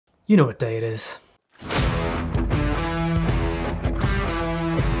You know what day it is.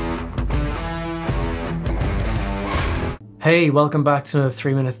 Hey, welcome back to another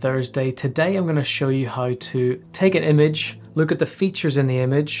 3-Minute Thursday. Today I'm going to show you how to take an image, look at the features in the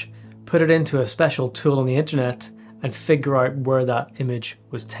image, put it into a special tool on the internet, and figure out where that image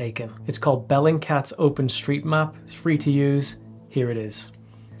was taken. It's called Bellingcat's OpenStreetMap. It's free to use. Here it is.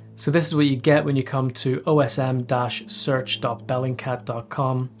 So this is what you get when you come to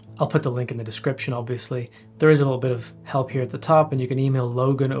osm-search.bellingcat.com. I'll put the link in the description, obviously. There is a little bit of help here at the top, and you can email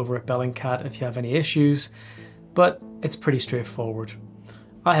Logan over at Bellingcat if you have any issues, but it's pretty straightforward.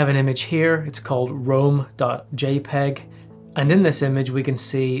 I have an image here. It's called rome.jpg, and in this image we can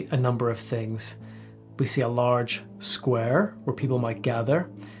see a number of things. We see a large square where people might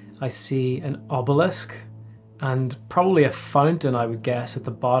gather. I see an obelisk and probably a fountain, I would guess, at the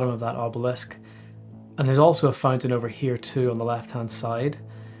bottom of that obelisk. And there's also a fountain over here too on the left-hand side.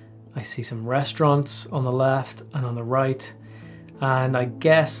 I see some restaurants on the left and on the right. And I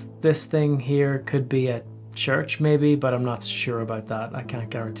guess this thing here could be a church maybe, but I'm not sure about that. I can't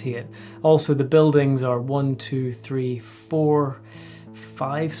guarantee it. Also, the buildings are 1, 2, 3, 4,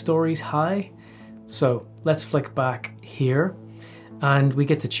 5 stories high. So let's flick back here and we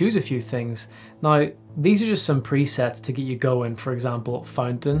get to choose a few things. Now, these are just some presets to get you going. For example,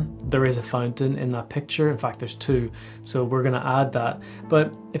 fountain. There is a fountain in that picture. In fact, there's two. So we're going to add that.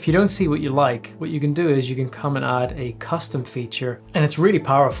 But if you don't see what you like, what you can do is you can come and add a custom feature. And it's really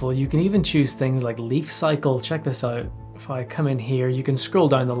powerful. You can even choose things like leaf cycle. Check this out. If I come in here, you can scroll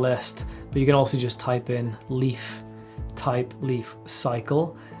down the list, but you can also just type in leaf, type leaf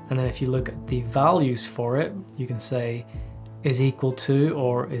cycle. And then if you look at the values for it, you can say is equal to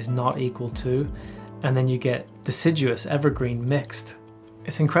or is not equal to. And then you get deciduous, evergreen, mixed.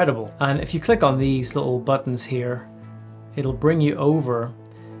 It's incredible. And if you click on these little buttons here, it'll bring you over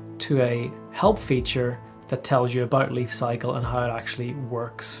to a help feature that tells you about leaf cycle and how it actually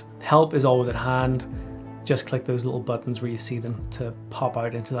works. Help is always at hand. Just click those little buttons where you see them to pop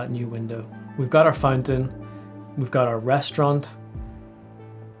out into that new window. We've got our fountain, we've got our restaurant.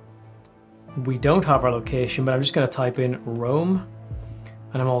 We don't have our location, but I'm just going to type in Rome.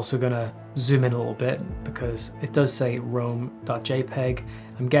 And I'm also going to zoom in a little bit because it does say rome.jpg.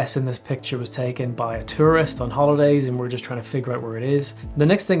 I'm guessing this picture was taken by a tourist on holidays and we're just trying to figure out where it is. The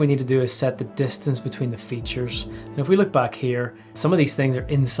next thing we need to do is set the distance between the features. And if we look back here, some of these things are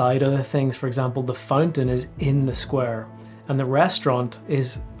inside other things. For example, the fountain is in the square and the restaurant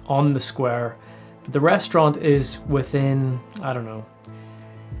is on the square. But the restaurant is within, I don't know,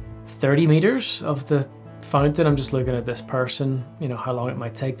 30 meters of the fountain. I'm just looking at this person, you know, how long it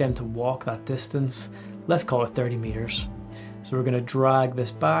might take them to walk that distance. Let's call it 30 meters. So we're going to drag this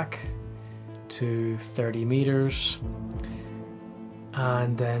back to 30 meters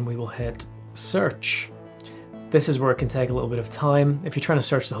and then we will hit search. This is where it can take a little bit of time. If you're trying to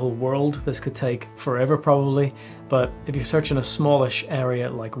search the whole world, this could take forever probably, but if you're searching a smallish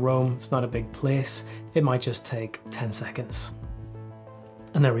area like Rome, it's not a big place, it might just take 10 seconds.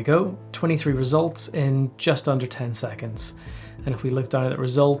 And there we go, 23 results in just under 10 seconds. And if we look down at the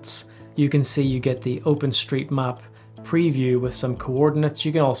results, you can see you get the OpenStreetMap preview with some coordinates.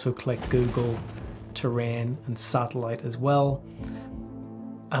 You can also click Google, terrain, and satellite as well.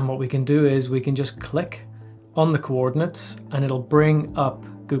 And what we can do is we can just click on the coordinates and it'll bring up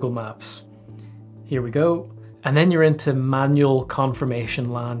Google Maps. Here we go. And then you're into manual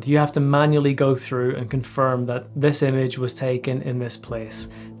confirmation land. You have to manually go through and confirm that this image was taken in this place.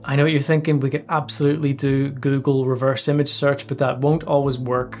 I know what you're thinking, we could absolutely do Google reverse image search, but that won't always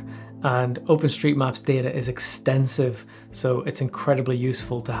work. And OpenStreetMap's data is extensive, so it's incredibly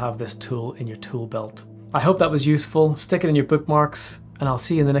useful to have this tool in your tool belt. I hope that was useful. Stick it in your bookmarks, and I'll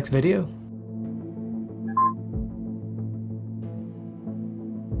see you in the next video.